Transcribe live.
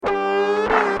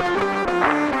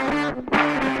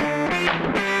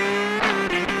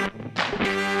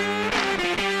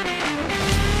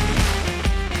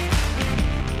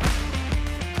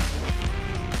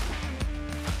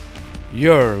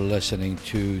You're listening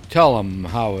to Tell 'em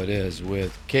How It Is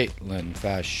with Caitlin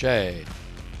Fashea.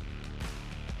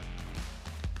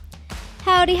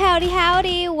 Howdy, howdy,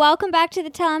 howdy. Welcome back to the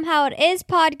Tell 'em How It Is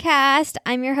podcast.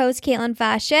 I'm your host, Caitlin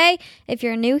Fashea. If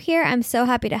you're new here, I'm so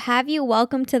happy to have you.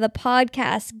 Welcome to the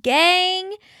podcast,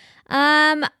 gang.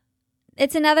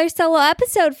 It's another solo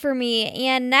episode for me,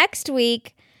 and next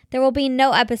week, there will be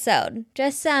no episode,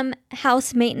 just some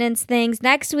house maintenance things.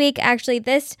 Next week, actually,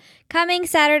 this coming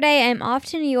Saturday, I'm off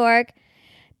to New York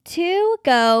to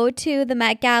go to the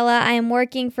Met Gala. I am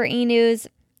working for E!News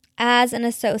as an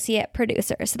associate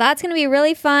producer. So that's going to be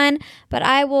really fun, but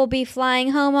I will be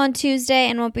flying home on Tuesday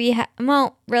and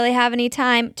won't really have any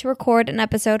time to record an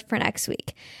episode for next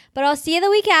week. But I'll see you the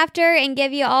week after and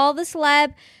give you all the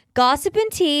celeb gossip and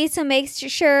tea, so make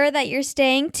sure that you're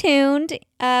staying tuned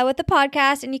with the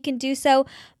podcast, and you can do so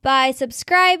by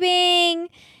subscribing,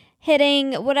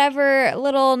 hitting whatever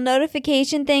little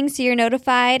notification thing so you're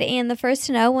notified and the first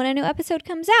to know when a new episode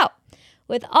comes out.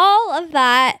 With all of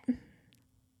that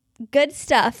good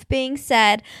stuff being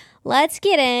said, let's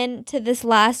get into this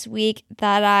last week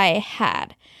that I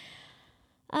had.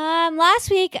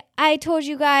 Last week, I told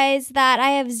you guys that I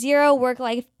have zero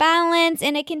work-life balance,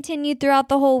 and it continued throughout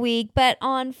the whole week. But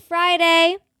on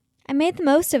Friday, I made the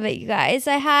most of it, you guys.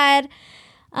 I had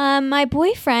my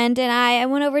boyfriend and I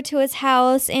went over to his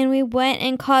house, and we went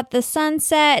and caught the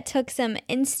sunset, took some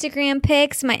Instagram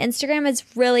pics. My Instagram has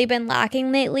really been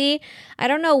lacking lately. I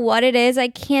don't know what it is. I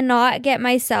cannot get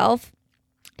myself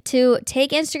to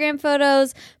take Instagram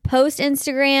photos, post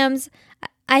Instagrams.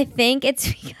 I think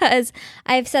it's because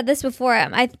I've said this before.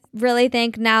 I really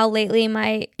think now lately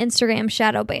my Instagram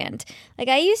shadow banned. Like,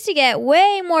 I used to get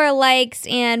way more likes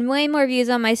and way more views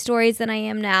on my stories than I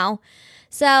am now.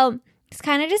 So it's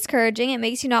kind of discouraging. It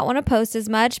makes you not want to post as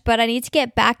much, but I need to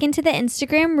get back into the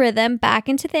Instagram rhythm, back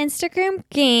into the Instagram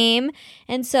game.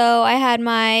 And so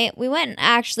we went and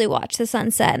actually watched the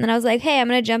sunset. And then I was like, hey, I'm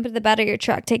going to jump into the bed of your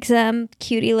truck, take some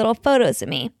cutie little photos of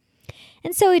me.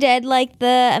 And so we did, like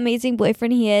the amazing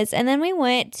boyfriend he is. And then we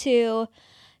went to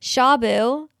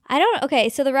Shabu.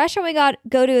 So the restaurant we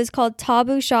go to is called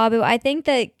Tabu Shabu. I think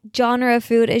the genre of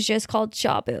food is just called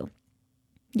Shabu.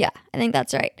 Yeah, I think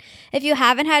that's right. If you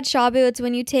haven't had Shabu, it's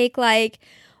when you take like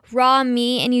raw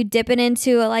meat and you dip it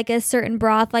into like a certain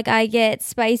broth. Like I get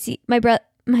spicy. My boyfriend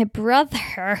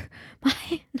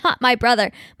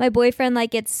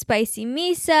like gets spicy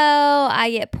miso.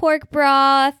 I get pork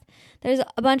broth. There's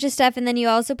a bunch of stuff, and then you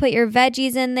also put your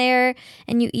veggies in there,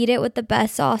 and you eat it with the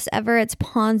best sauce ever. It's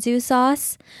ponzu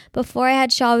sauce. Before I had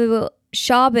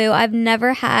shabu, I've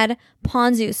never had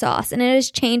ponzu sauce, and it has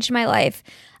changed my life.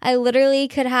 I literally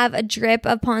could have a drip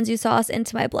of ponzu sauce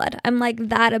into my blood. I'm like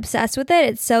that obsessed with it.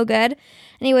 It's so good.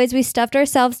 Anyways, we stuffed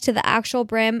ourselves to the actual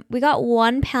brim. We got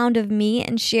 1 pound of meat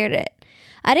and shared it.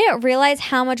 I didn't realize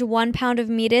how much 1 pound of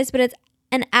meat is, but it's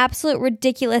an absolute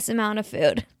ridiculous amount of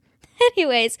food.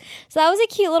 Anyways, so that was a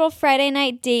cute little Friday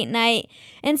night date night.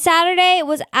 And Saturday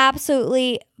was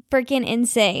absolutely freaking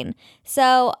insane.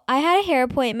 So I had a hair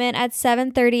appointment at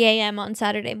 7:30 a.m. on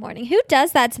Saturday morning. Who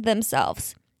does that to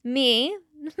themselves? Me,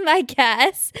 I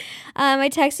guess. I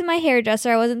texted my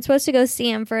hairdresser. I wasn't supposed to go see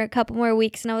him for a couple more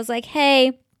weeks. And I was like,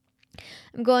 hey,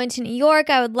 I'm going to New York.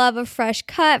 I would love a fresh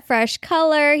cut, fresh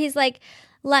color. He's like,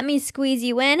 let me squeeze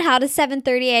you in. How does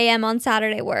 7:30 a.m. on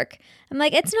Saturday work? I'm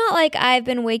like, it's not like I've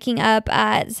been waking up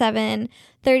at 7:30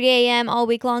 a.m. all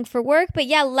week long for work, but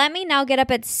yeah, let me now get up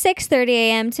at 6:30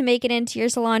 a.m. to make it into your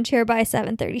salon chair by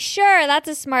 7:30. Sure, that's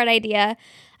a smart idea.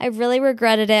 I really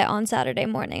regretted it on Saturday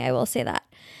morning. I will say that.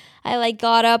 I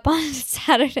got up on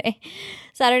Saturday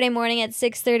morning at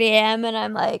 6:30 a.m. and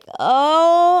I'm like,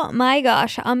 oh my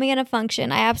gosh, how am I going to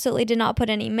function? I absolutely did not put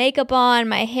any makeup on.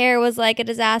 My hair was like a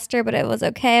disaster, but it was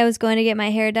okay. I was going to get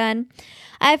my hair done.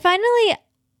 I finally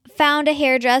found a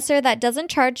hairdresser that doesn't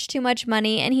charge too much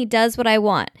money, and he does what I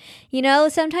want. You know,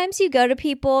 sometimes you go to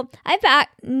people,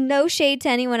 no shade to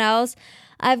anyone else.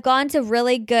 I've gone to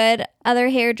really good other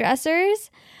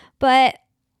hairdressers, but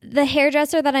the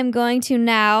hairdresser that I'm going to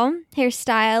now,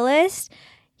 hairstylist,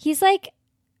 he's like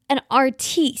an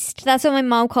artiste. That's what my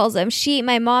mom calls him.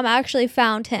 My mom actually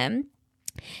found him,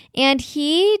 and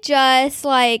he just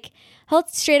he'll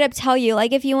straight up tell you,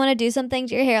 like, if you want to do something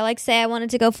to your hair, like say I wanted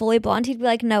to go fully blonde, he'd be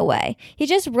like, no way. He's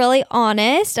just really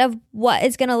honest of what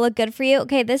is going to look good for you.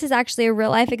 Okay, this is actually a real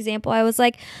life example. I was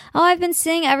like, oh, I've been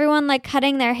seeing everyone like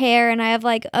cutting their hair, and I have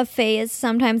like a phase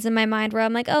sometimes in my mind where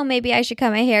I'm like, oh, maybe I should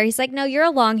cut my hair. He's like, no, you're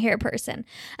a long hair person.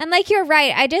 I'm like, you're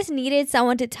right. I just needed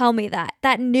someone to tell me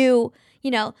that knew,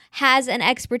 has an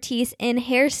expertise in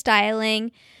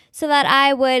hairstyling so that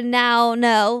I would now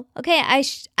know, okay, I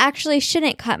actually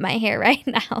shouldn't cut my hair right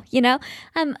now. You know,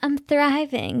 I'm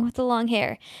thriving with the long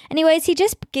hair. Anyways, he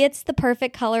just gets the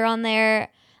perfect color on there.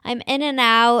 I'm in and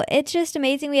out. It's just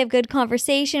amazing. We have good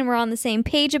conversation. We're on the same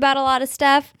page about a lot of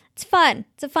stuff. It's fun.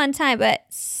 It's a fun time, but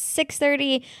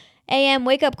 6:30 a.m.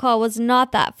 wake up call was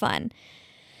not that fun.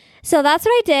 So that's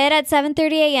what I did at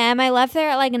 7:30 a.m. I left there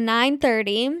at like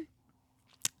 9:30.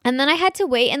 And then I had to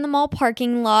wait in the mall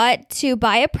parking lot to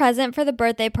buy a present for the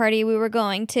birthday party we were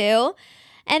going to.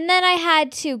 And then I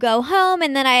had to go home.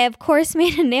 And then I, of course,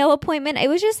 made a nail appointment. It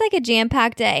was just like a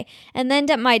jam-packed day. And then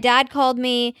my dad called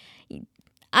me.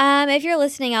 If you're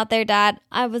listening out there, Dad,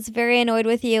 I was very annoyed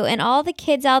with you. And all the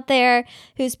kids out there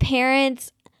whose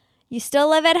parents, you still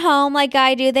live at home like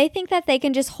I do, they think that they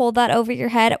can just hold that over your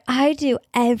head. I do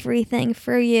everything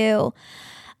for you.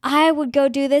 I would go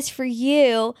do this for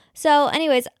you. So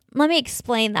anyways, let me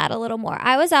explain that a little more.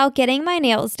 I was out getting my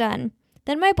nails done.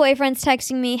 Then my boyfriend's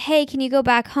texting me, hey, can you go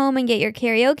back home and get your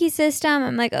karaoke system?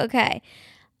 I'm like, okay.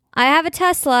 I have a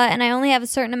Tesla and I only have a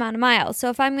certain amount of miles. So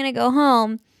if I'm going to go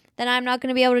home, then I'm not going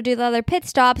to be able to do the other pit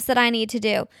stops that I need to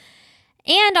do.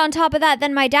 And on top of that,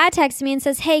 then my dad texts me and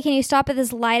says, hey, can you stop at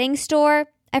this lighting store?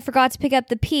 I forgot to pick up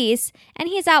the piece. And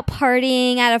he's out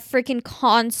partying at a freaking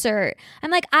concert.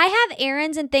 I'm like, I have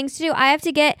errands and things to do. I have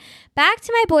to get back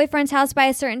to my boyfriend's house by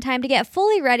a certain time to get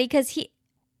fully ready because he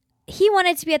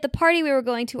wanted to be at the party we were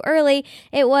going to early.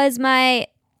 It was my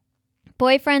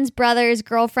boyfriend's brother's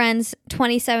girlfriend's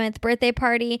 27th birthday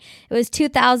party. It was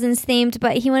 2000s themed,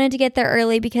 but he wanted to get there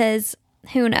early because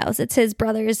who knows? It's his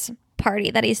brother's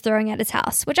party that he's throwing at his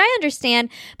house, which I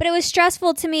understand, but it was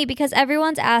stressful to me because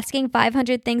everyone's asking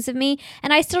 500 things of me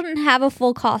and I still didn't have a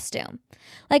full costume.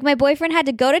 Like my boyfriend had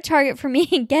to go to Target for me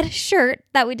and get a shirt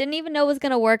that we didn't even know was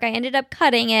going to work. I ended up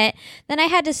cutting it. Then I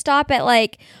had to stop at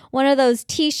like one of those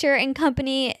t-shirt and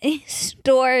company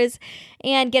stores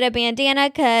and get a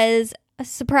bandana because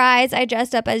surprise, I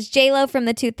dressed up as J-Lo from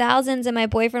the 2000s and my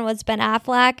boyfriend was Ben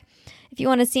Affleck. If you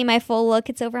want to see my full look,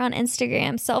 it's over on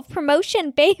Instagram.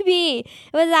 Self-promotion, baby.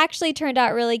 It was actually turned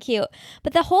out really cute.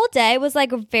 But the whole day was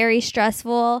like very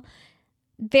stressful,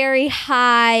 very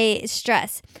high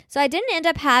stress. So I didn't end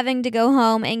up having to go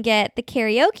home and get the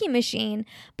karaoke machine,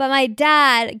 but my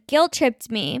dad guilt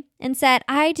tripped me and said,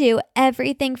 I do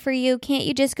everything for you. Can't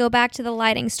you just go back to the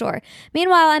lighting store?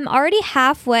 Meanwhile, I'm already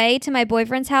halfway to my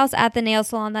boyfriend's house at the nail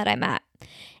salon that I'm at.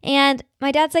 And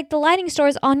my dad's like, the lighting store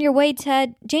is on your way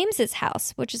to James's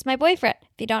house, which is my boyfriend,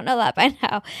 if you don't know that by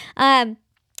now. I'm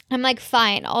like,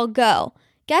 fine, I'll go.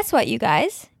 Guess what, you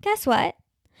guys? Guess what?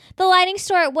 The lighting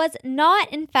store was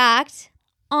not, in fact,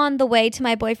 on the way to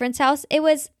my boyfriend's house. It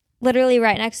was literally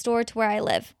right next door to where I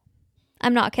live.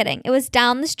 I'm not kidding. It was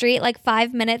down the street, like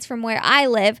 5 minutes from where I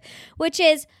live, which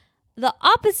is the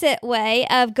opposite way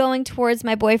of going towards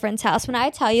my boyfriend's house. When I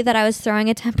tell you that I was throwing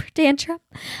a temper tantrum,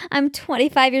 I'm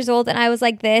 25 years old and I was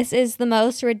like, this is the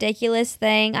most ridiculous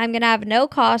thing. I'm going to have no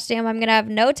costume. I'm going to have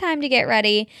no time to get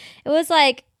ready. It was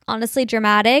like honestly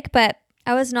dramatic, but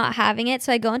I was not having it.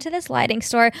 So I go into this lighting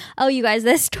store. Oh, you guys,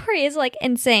 this story is like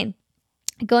insane.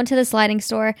 I go into this lighting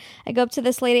store. I go up to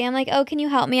this lady. I'm like, oh, can you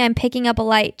help me? I'm picking up a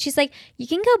light. She's like, you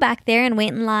can go back there and wait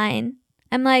in line.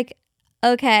 I'm like,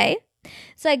 okay.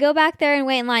 So I go back there and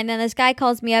wait in line. Then this guy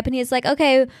calls me up and he's like,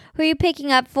 okay, who are you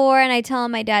picking up for? And I tell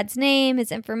him my dad's name,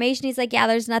 his information. He's like, yeah,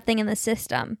 there's nothing in the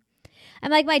system. I'm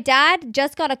like, my dad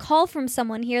just got a call from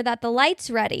someone here that the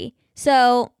light's ready.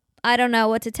 So I don't know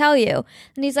what to tell you.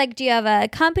 And he's like, do you have a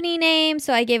company name?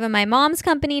 So I gave him my mom's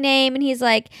company name. And he's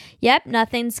like, yep,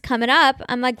 nothing's coming up.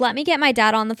 I'm like, let me get my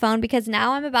dad on the phone because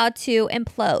now I'm about to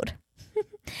implode.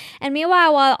 And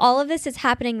meanwhile, while all of this is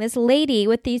happening, this lady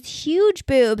with these huge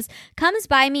boobs comes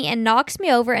by me and knocks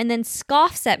me over and then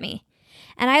scoffs at me.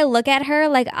 And I look at her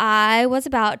like I was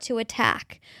about to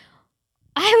attack.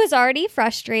 I was already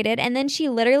frustrated. And then she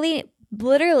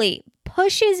literally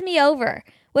pushes me over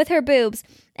with her boobs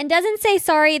and doesn't say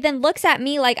sorry, then looks at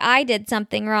me like I did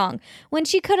something wrong when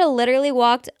she could have literally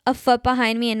walked a foot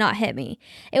behind me and not hit me.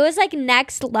 It was like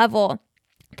next level.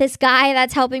 This guy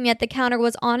that's helping me at the counter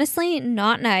was honestly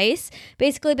not nice.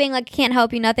 Basically being like, can't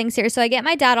help you, nothing's here. So I get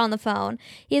my dad on the phone.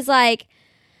 He's like,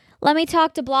 let me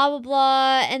talk to blah, blah,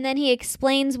 blah. And then he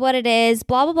explains what it is.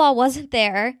 Blah, blah, blah wasn't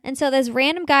there. And so this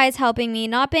random guy is helping me,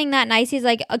 not being that nice. He's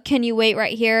like, can you wait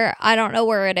right here? I don't know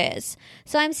where it is.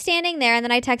 So I'm standing there and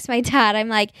then I text my dad. I'm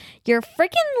like, your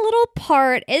freaking little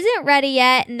part isn't ready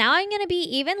yet. Now I'm going to be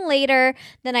even later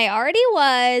than I already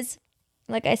was.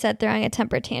 Like I said, throwing a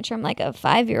temper tantrum like a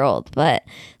 5-year-old. But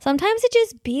sometimes it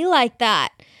just be like that.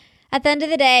 At the end of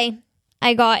the day,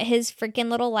 I got his freaking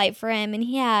little light for him, and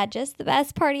he had just the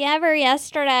best party ever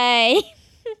yesterday.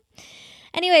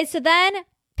 Anyway, so then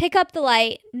pick up the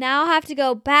light. Now have to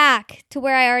go back to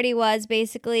where I already was,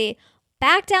 basically.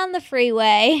 Back down the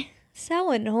freeway.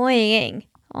 So annoying,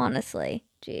 honestly.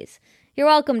 Jeez. You're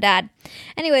welcome, Dad.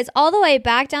 Anyways, all the way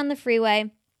back down the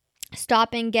freeway.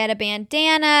 Stop and get a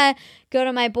bandana. Go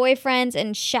to my boyfriend's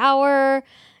and shower.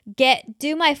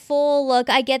 Do my full look.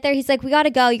 I get there. He's like, we got to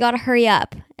go. You got to hurry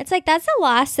up. It's like, that's the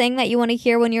last thing that you want to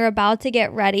hear when you're about to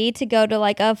get ready to go to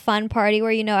like a fun party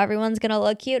where you know everyone's going to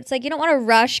look cute. It's like, you don't want to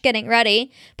rush getting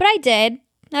ready. But I did.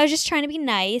 I was just trying to be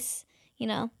nice,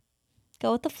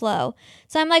 go with the flow.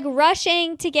 So I'm like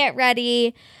rushing to get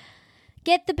ready,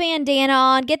 get the bandana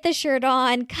on, get the shirt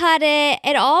on, cut it.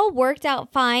 It all worked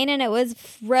out fine and it was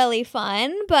really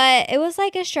fun, but it was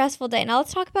like a stressful day. Now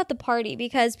let's talk about the party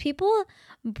because people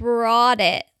brought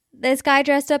it. This guy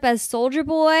dressed up as Soulja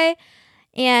Boy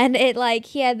and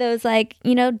he had those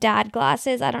dad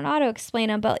glasses. I don't know how to explain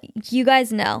them, but you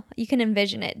guys know. You can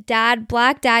envision it.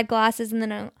 Black dad glasses, and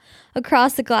then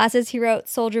across the glasses he wrote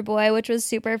Soulja Boy, which was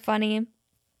super funny.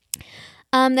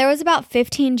 There was about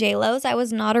 15 J-Los. I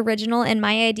was not original in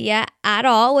my idea at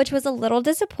all, which was a little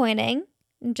disappointing.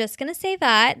 I'm just going to say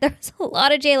that. There was a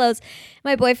lot of J-Los.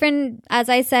 My boyfriend, as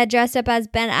I said, dressed up as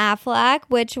Ben Affleck,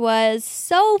 which was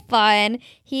so fun.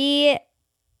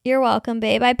 You're welcome,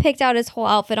 babe. I picked out his whole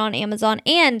outfit on Amazon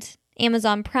and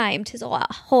Amazon Primed his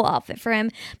whole outfit for him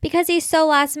because he's so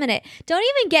last minute. Don't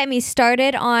even get me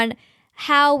started on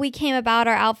how we came about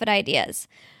our outfit ideas.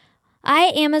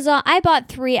 I bought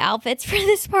 3 outfits for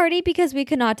this party because we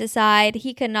could not decide.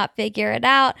 He could not figure it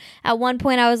out. At one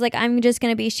point, I was like, I'm just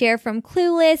going to be Cher from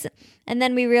Clueless. And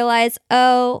then we realized,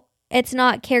 it's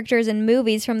not characters in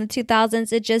movies from the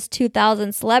 2000s. It's just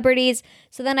 2000 celebrities.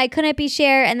 So then I couldn't be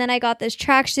Cher. And then I got this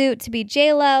tracksuit to be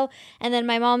J-Lo. And then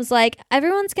my mom's like,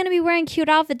 everyone's going to be wearing cute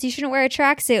outfits. You shouldn't wear a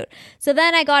tracksuit. So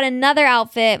then I got another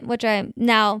outfit, which I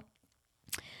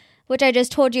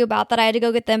just told you about, that I had to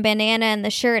go get the bandana and the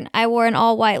shirt. And I wore an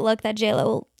all-white look that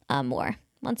J-Lo wore,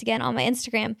 once again, on my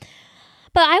Instagram.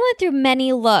 But I went through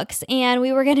many looks, and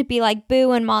we were going to be like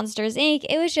Boo and Monsters, Inc.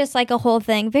 It was just like a whole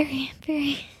thing. Very,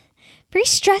 very, very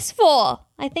stressful.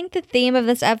 I think the theme of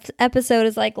this episode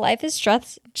is like life is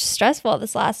stressful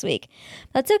this last week.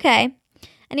 That's okay.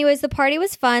 Anyways, the party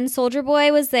was fun. Soulja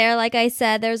Boy was there, like I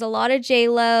said. There's a lot of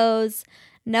J-Los,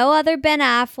 no other Ben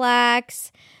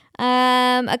Afflecks.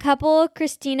 A couple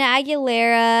Christina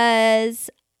Aguileras,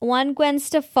 one Gwen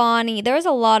Stefani. There was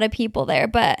a lot of people there,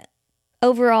 but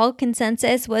overall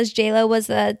consensus was J-Lo was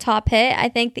the top hit. I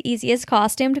think the easiest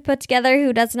costume to put together.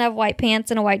 Who doesn't have white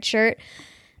pants and a white shirt?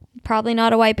 Probably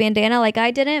not a white bandana like I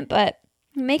didn't, but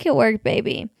make it work,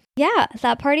 baby. Yeah,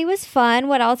 that party was fun.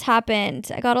 What else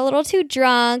happened? I got a little too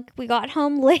drunk. We got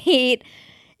home late.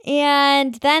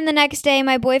 And then the next day,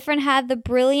 my boyfriend had the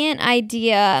brilliant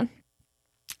idea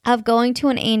of going to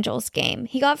an Angels game.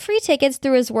 He got free tickets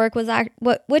through his work,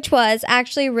 which was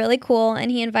actually really cool, and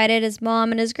he invited his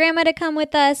mom and his grandma to come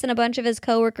with us, and a bunch of his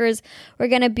coworkers were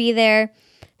going to be there.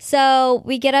 So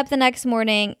we get up the next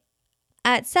morning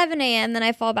at 7 a.m., then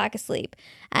I fall back asleep.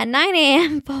 At 9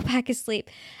 a.m., fall back asleep.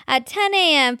 At 10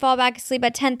 a.m., fall back asleep.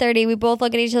 At 10:30, we both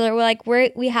look at each other. We're like,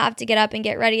 we have to get up and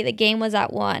get ready. The game was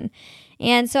at 1.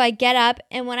 And so I get up,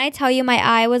 and when I tell you my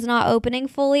eye was not opening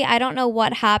fully, I don't know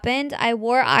what happened. I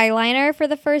wore eyeliner for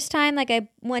the first time. Like, I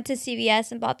went to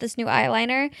CVS and bought this new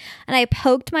eyeliner, and I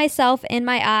poked myself in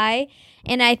my eye,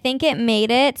 and I think it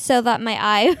made it so that my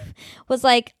eye was,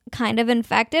 like, kind of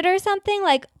infected or something.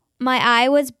 Like, my eye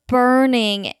was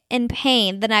burning in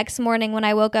pain the next morning when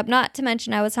I woke up. Not to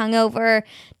mention I was hungover,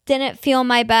 didn't feel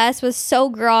my best, was so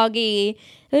groggy.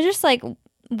 It was just, like,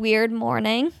 weird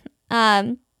morning.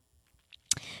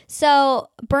 So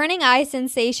burning eye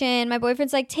sensation, my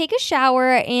boyfriend's like, take a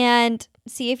shower and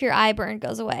see if your eye burn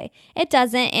goes away. It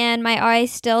doesn't, and my eye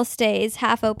still stays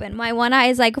half open. My one eye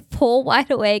is like full wide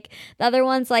awake. The other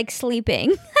one's like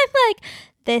sleeping. I'm like,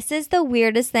 this is the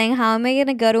weirdest thing. How am I going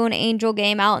to go to an Angel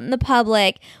game out in the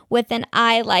public with an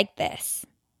eye like this?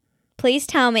 Please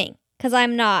tell me, because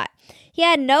I'm not. He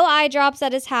had no eye drops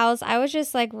at his house. I was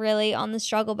just like really on the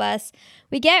struggle bus.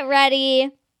 We get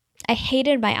ready. I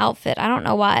hated my outfit. I don't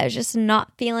know why. I was just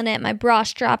not feeling it. My bra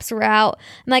straps were out.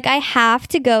 I'm like, I have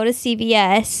to go to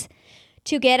CVS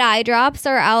to get eye drops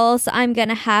or else I'm going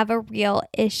to have a real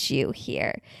issue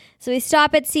here. So we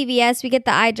stop at CVS. We get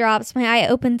the eye drops. My eye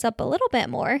opens up a little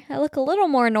bit more. I look a little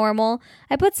more normal.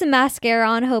 I put some mascara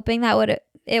on hoping that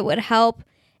it would help.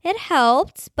 It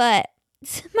helped, but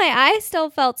my eye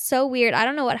still felt so weird. I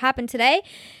don't know what happened today.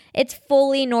 It's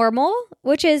fully normal,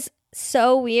 which is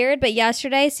so weird. But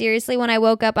yesterday, seriously, when I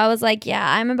woke up, I was like,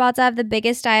 yeah, I'm about to have the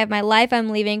biggest eye of my life. I'm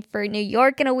leaving for New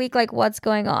York in a week. Like, what's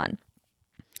going on?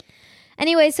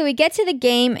 Anyway, so we get to the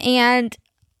game, and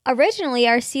originally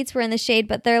our seats were in the shade,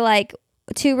 but they're like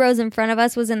 2 rows in front of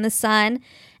us was in the sun.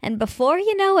 And before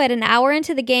you know it, an hour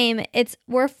into the game,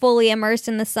 we're fully immersed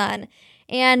in the sun.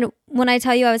 And when I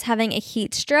tell you I was having a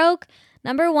heat stroke,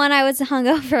 number 1, I was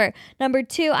hungover. Number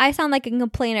 2, I sound like a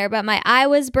complainer, but my eye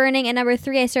was burning. And number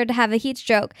 3, I started to have a heat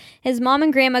stroke. His mom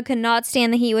and grandma could not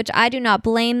stand the heat, which I do not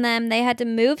blame them. They had to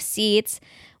move seats,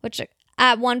 which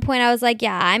at one point I was like,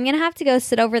 yeah, I'm going to have to go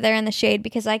sit over there in the shade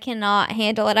because I cannot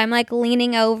handle it. I'm like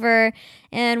leaning over,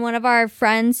 and one of our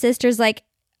friends' sisters like,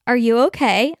 are you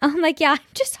okay? I'm like, yeah, I'm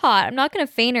just hot. I'm not going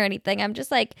to faint or anything. I'm just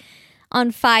like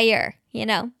on fire, you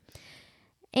know?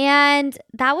 And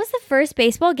that was the first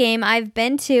baseball game I've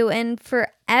been to in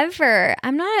forever.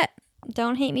 I'm not,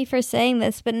 don't hate me for saying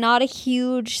this, but not a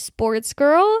huge sports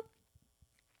girl.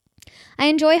 I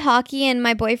enjoy hockey, and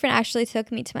my boyfriend actually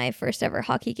took me to my first ever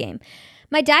hockey game.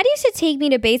 My dad used to take me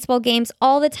to baseball games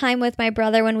all the time with my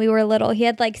brother when we were little. He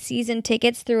had like season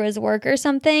tickets through his work or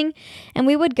something, and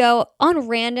we would go on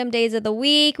random days of the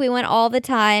week. We went all the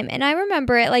time, and I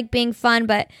remember it like being fun,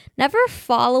 but never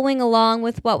following along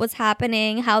with what was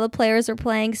happening, how the players were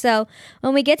playing. So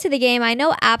when we get to the game, I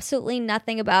know absolutely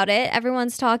nothing about it.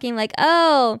 Everyone's talking like,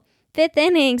 oh, 5th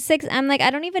inning, 6th. I'm like, I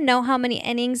don't even know how many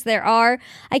innings there are.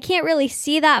 I can't really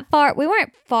see that far. We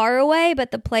weren't far away,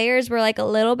 but the players were like a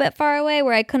little bit far away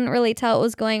where I couldn't really tell what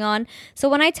was going on. So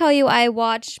when I tell you I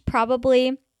watched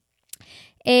probably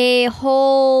a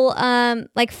whole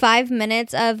like 5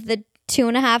 minutes of the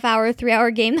 2.5 hour, 3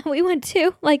 hour game that we went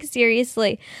to, like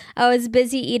seriously, I was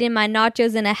busy eating my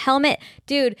nachos in a helmet.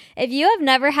 Dude, if you have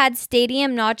never had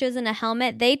stadium nachos in a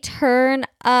helmet, they turn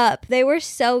up. They were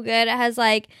so good. It has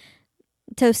like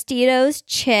Tostitos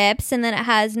chips, and then it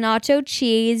has nacho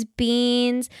cheese,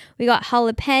 beans. We got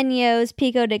jalapenos,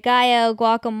 pico de gallo,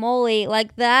 guacamole.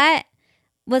 Like that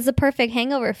was the perfect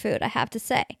hangover food, I have to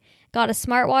say. Got a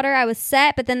Smart Water. I was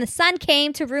set, but then the sun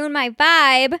came to ruin my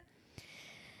vibe.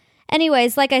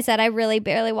 Anyways, like I said, I really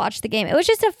barely watched the game. It was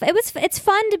just it's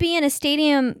fun to be in a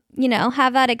stadium, you know,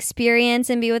 have that experience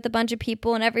and be with a bunch of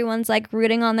people and everyone's like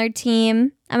rooting on their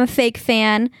team. I'm a fake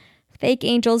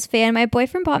Angels fan. My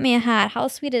boyfriend bought me a hat. How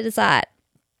sweet is that?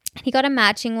 He got a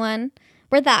matching one.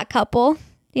 We're that couple,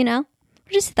 you know?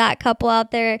 We're just that couple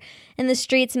out there in the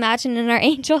streets matching in our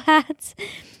Angel hats.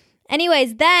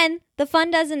 Anyways, then the fun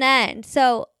doesn't end.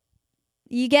 So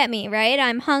you get me, right?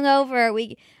 I'm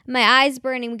hungover. My eyes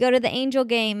burning. We go to the Angel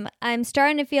game. I'm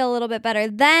starting to feel a little bit better.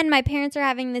 Then my parents are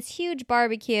having this huge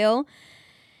barbecue.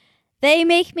 They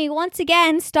make me once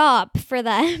again stop for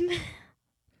them.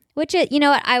 Which, you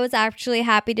know what, I was actually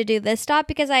happy to do this stop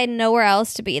because I had nowhere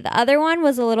else to be. The other one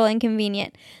was a little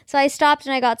inconvenient. So I stopped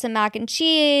and I got some mac and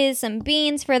cheese, some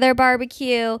beans for their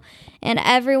barbecue, and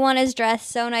everyone is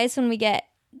dressed so nice when we get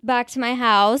back to my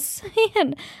house.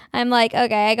 And I'm like,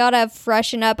 okay, I gotta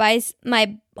freshen up.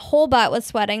 My whole butt was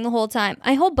sweating the whole time.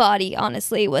 My whole body,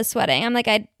 honestly, was sweating. I'm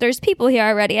like, there's people here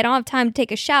already. I don't have time to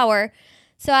take a shower.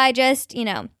 So I just, you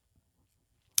know,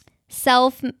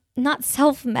 not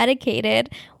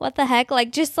self-medicated. What the heck?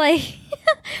 Like, just like,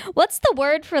 what's the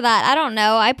word for that? I don't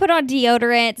know. I put on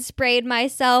deodorant, sprayed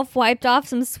myself, wiped off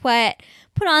some sweat,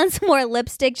 put on some more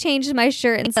lipstick, changed my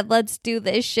shirt, and said, let's do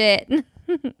this shit.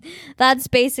 That's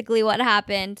basically what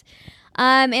happened.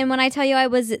 And when I tell you I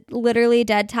was literally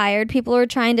dead tired, people were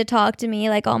trying to talk to me,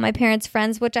 like all my parents'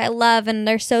 friends, which I love, and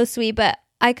they're so sweet, but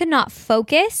I could not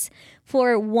focus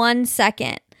for 1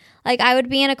 second. Like, I would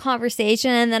be in a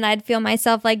conversation and then I'd feel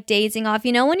myself like dazing off.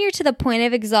 You know, when you're to the point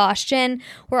of exhaustion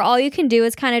where all you can do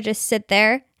is kind of just sit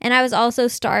there. And I was also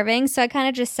starving, so I kind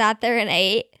of just sat there and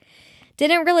ate.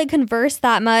 Didn't really converse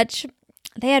that much.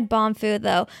 They had bomb food,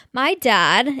 though. My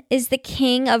dad is the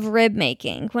king of rib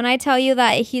making. When I tell you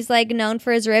that he's like known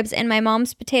for his ribs and my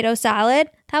mom's potato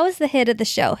salad, that was the hit of the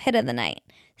show, hit of the night.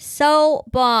 So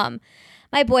bomb.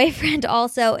 My boyfriend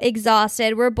also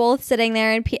exhausted. We're both sitting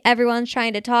there and everyone's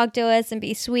trying to talk to us and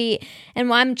be sweet.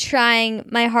 And I'm trying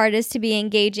my hardest to be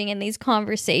engaging in these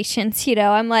conversations. You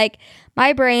know, I'm like,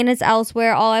 my brain is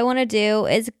elsewhere. All I want to do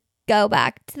is go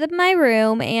back to my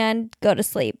room and go to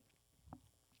sleep.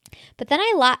 But then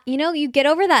you get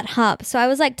over that hump. So I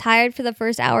was like tired for the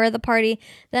first hour of the party.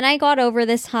 Then I got over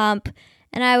this hump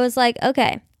and I was like,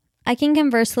 okay, I can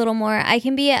converse a little more. I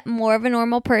can be more of a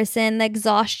normal person. The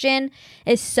exhaustion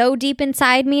is so deep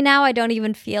inside me now, I don't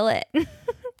even feel it.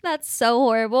 That's so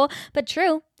horrible, but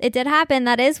true. It did happen.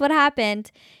 That is what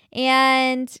happened.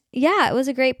 And yeah, it was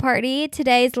a great party.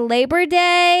 Today's Labor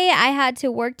Day. I had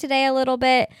to work today a little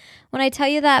bit. When I tell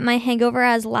you that my hangover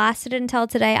has lasted until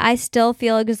today, I still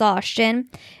feel exhaustion.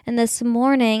 And this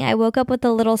morning, I woke up with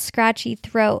a little scratchy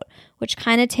throat, which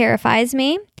kind of terrifies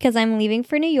me because I'm leaving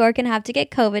for New York and have to get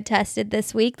COVID tested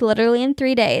this week, literally in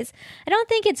 3 days. I don't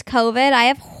think it's COVID. I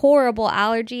have horrible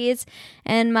allergies,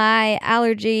 and my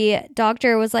allergy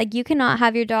doctor was like, you cannot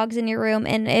have your dogs in your room.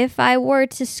 And if I were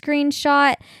to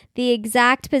screenshot the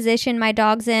exact position my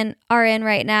dogs are in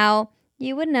right now,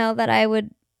 you would know that I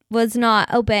was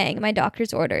not obeying my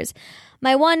doctor's orders.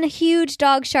 My one huge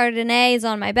dog, Chardonnay, is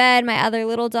on my bed. My other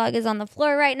little dog is on the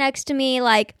floor right next to me.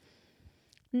 That's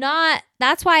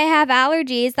why I have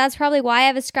allergies. That's probably why I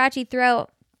have a scratchy throat.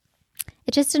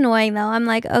 It's just annoying though. I'm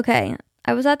like, okay,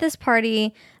 I was at this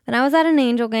party, then I was at an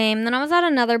Angel game, then I was at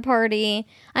another party.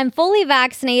 I'm fully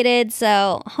vaccinated,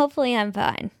 so hopefully I'm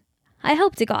fine. I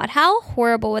hope to God. How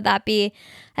horrible would that be?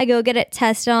 I go get it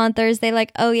tested on Thursday,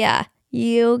 like, oh yeah,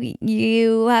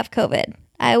 you have COVID.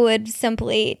 I would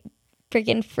simply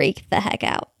freaking freak the heck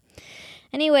out.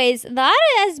 Anyways, that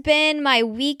has been my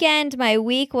weekend, my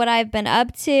week, what I've been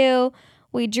up to.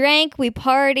 We drank, we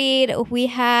partied, we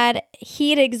had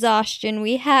heat exhaustion,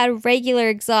 we had regular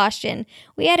exhaustion.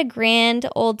 We had a grand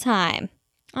old time.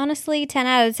 Honestly, 10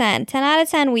 out of 10. 10 out of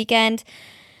 10 weekend.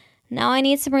 Now I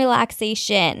need some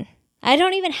relaxation. I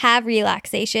don't even have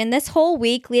relaxation. This whole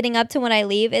week leading up to when I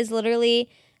leave is literally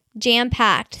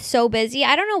jam-packed, so busy.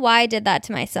 I don't know why I did that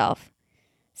to myself.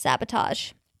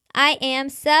 Sabotage. I am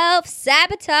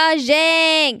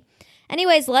self-sabotaging.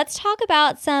 Anyways, let's talk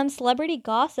about some celebrity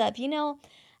gossip. You know,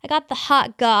 I got the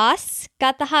hot goss.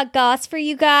 Got the hot goss for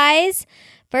you guys.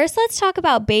 First, let's talk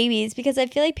about babies because I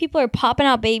feel like people are popping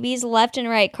out babies left and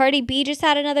right. Cardi B just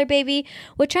had another baby,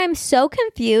 which I'm so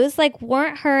confused. Like,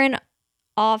 weren't her and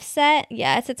Offset,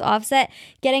 yes, it's Offset,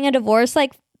 getting a divorce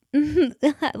like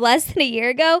less than a year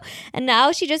ago, and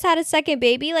now she just had a second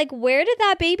baby? Like, where did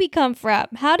that baby come from?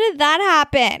 How did that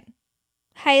happen?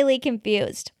 Highly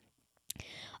confused.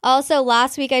 Also,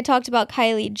 last week I talked about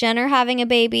Kylie Jenner having a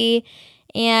baby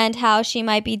and how she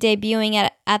might be debuting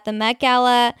at the Met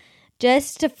Gala.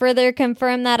 Just to further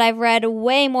confirm that, I've read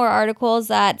way more articles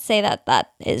that say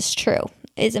that is true,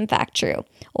 is in fact true,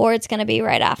 or it's going to be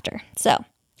right after. So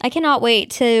I cannot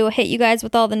wait to hit you guys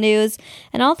with all the news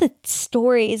and all the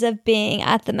stories of being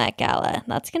at the Met Gala.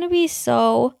 That's going to be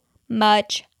so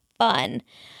much fun.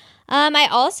 I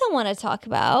also want to talk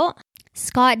about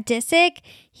Scott Disick.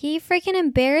 He freaking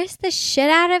embarrassed the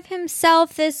shit out of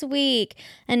himself this week.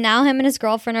 And now him and his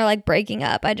girlfriend are like breaking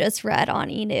up. I just read on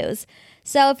E!News.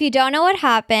 So if you don't know what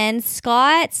happened,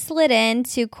 Scott slid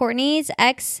into Kourtney's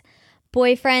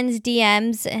ex-boyfriend's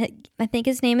DMs. I think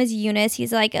his name is Eunice.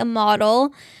 He's like a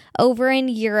model over in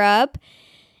Europe,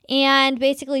 and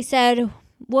basically said,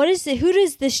 who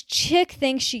does this chick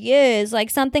think she is? Like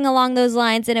something along those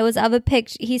lines. And it was of a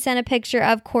picture. He sent a picture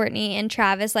of Kourtney and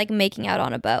Travis like making out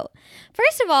on a boat.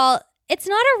 First of all, it's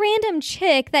not a random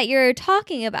chick that you're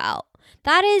talking about.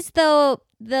 That is the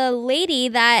lady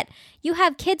that you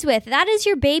have kids with. That is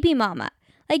your baby mama.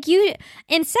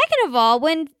 And second of all,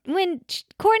 when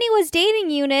Kourtney was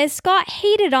dating Eunice, Scott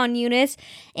hated on Eunice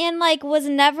and was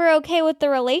never okay with the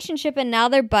relationship, and now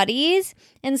they're buddies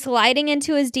and sliding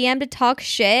into his DM to talk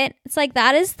shit. It's like,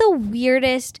 that is the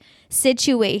weirdest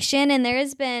situation, and there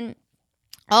has been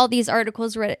all these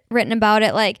articles written about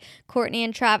it, like Kourtney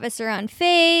and Travis are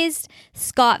unfazed.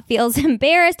 Scott feels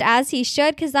embarrassed, as he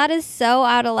should, because that is so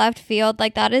out of left field.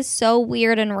 Like, that is so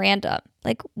weird and random.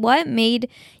 Like, what made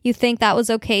you think that was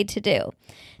okay to do?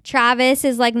 Travis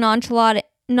is like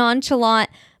nonchalant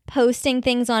posting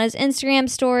things on his Instagram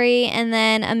story, and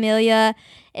then Amelia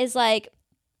is like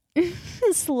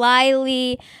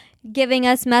slyly giving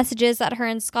us messages that her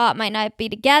and Scott might not be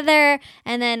together.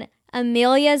 And then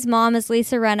Amelia's mom is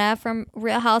Lisa Rinna from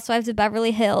Real Housewives of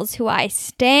Beverly Hills, who I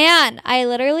stan. I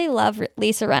literally love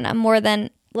Lisa Rinna more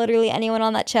than literally anyone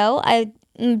on that show. I'm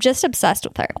just obsessed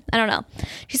with her. I don't know.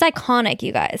 She's iconic,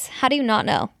 you guys. How do you not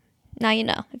know? Now you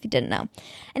know, if you didn't know.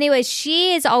 Anyways,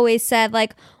 she has always said,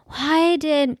 like, why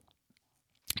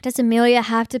does Amelia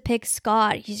have to pick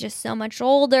Scott? He's just so much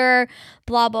older,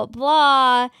 blah, blah,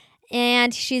 blah.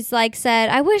 And she's like said,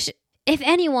 I wish, if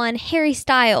anyone, Harry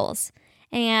Styles.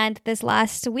 And this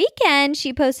last weekend,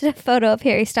 she posted a photo of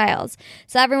Harry Styles.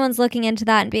 So everyone's looking into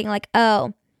that and being like,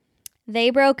 oh,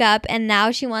 they broke up, and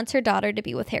now she wants her daughter to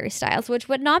be with Harry Styles, which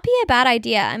would not be a bad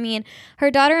idea. I mean,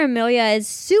 her daughter Amelia is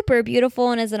super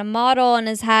beautiful and is a model and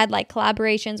has had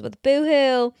collaborations with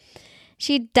Boohoo.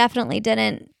 She definitely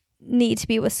didn't need to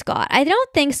be with Scott. I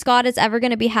don't think Scott is ever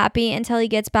going to be happy until he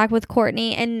gets back with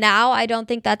Kourtney, and now I don't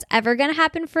think that's ever going to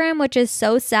happen for him, which is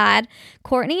so sad.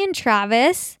 Kourtney and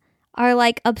Travis are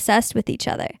like obsessed with each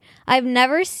other. I've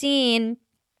never seen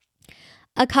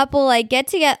a couple like get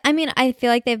together. I mean, I feel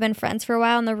like they've been friends for a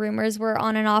while and the rumors were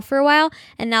on and off for a while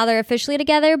and now they're officially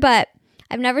together, but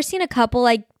I've never seen a couple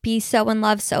like be so in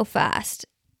love so fast.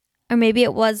 Or maybe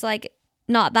it was like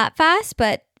not that fast,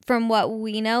 but from what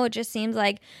we know, it just seems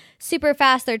like super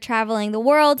fast. They're traveling the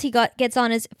world. He gets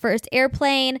on his first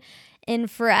airplane in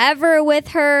forever with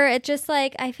her. It's just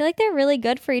like, I feel like they're really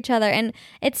good for each other. And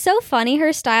it's so funny.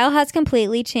 Her style has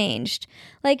completely changed.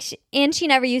 Like, and she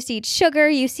never used to eat sugar.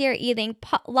 You see her eating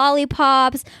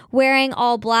lollipops, wearing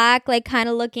all black, like kind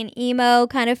of looking emo,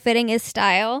 kind of fitting his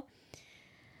style.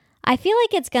 I feel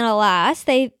like it's going to last.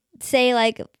 They say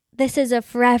like, this is a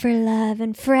forever love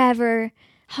and forever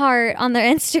heart on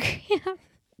their Instagram,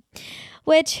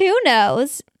 which who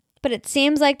knows, but it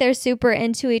seems like they're super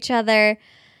into each other,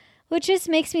 which just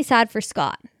makes me sad for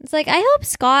Scott. It's like, I hope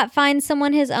Scott finds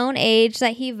someone his own age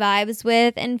that he vibes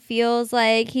with and feels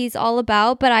like he's all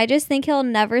about, but I just think he'll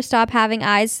never stop having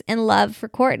eyes and love for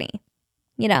Courtney.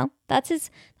 You know, that's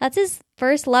his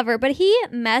first lover, but he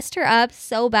messed her up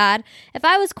so bad. If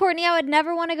I was Courtney, I would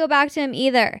never want to go back to him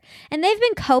either. And they've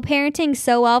been co-parenting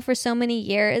so well for so many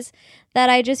years that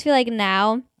I just feel like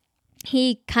now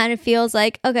he kind of feels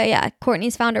like, okay, yeah,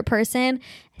 Courtney's found her person.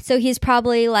 So he's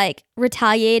probably like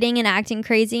retaliating and acting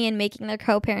crazy and making their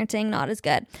co-parenting not as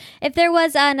good. If there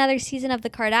was another season of the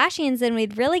Kardashians, then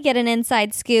we'd really get an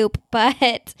inside scoop.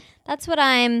 But that's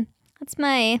my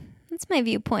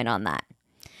viewpoint on that.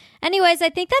 Anyways, I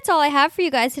think that's all I have for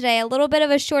you guys today. A little bit of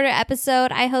a shorter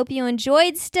episode. I hope you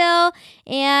enjoyed still.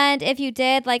 And if you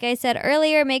did, like I said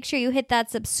earlier, make sure you hit that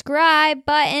subscribe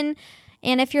button.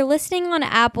 And if you're listening on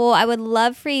Apple, I would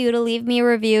love for you to leave me a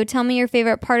review. Tell me your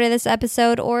favorite part of this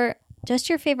episode or just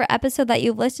your favorite episode that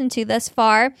you've listened to thus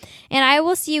far. And I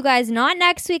will see you guys not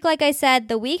next week, like I said,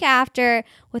 the week after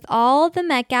with all the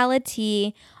Met Gala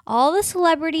tea, all the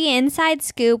celebrity inside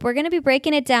scoop. We're going to be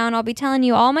breaking it down. I'll be telling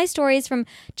you all my stories from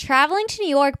traveling to New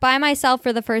York by myself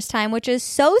for the first time, which is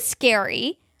so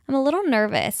scary. I'm a little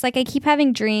nervous. Like, I keep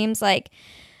having dreams like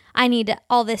I need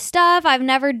all this stuff. I've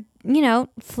never,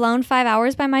 flown 5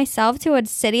 hours by myself to a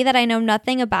city that I know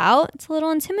nothing about. It's a little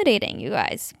intimidating, you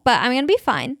guys, but I'm going to be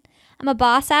fine. I'm a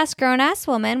boss-ass, grown-ass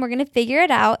woman. We're going to figure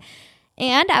it out.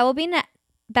 And I will be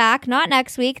back, not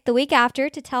next week, the week after,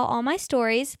 to tell all my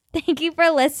stories. Thank you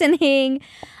for listening.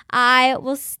 I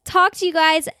will talk to you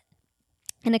guys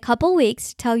in a couple weeks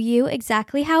to tell you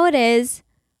exactly how it is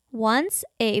once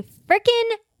a freaking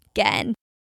again.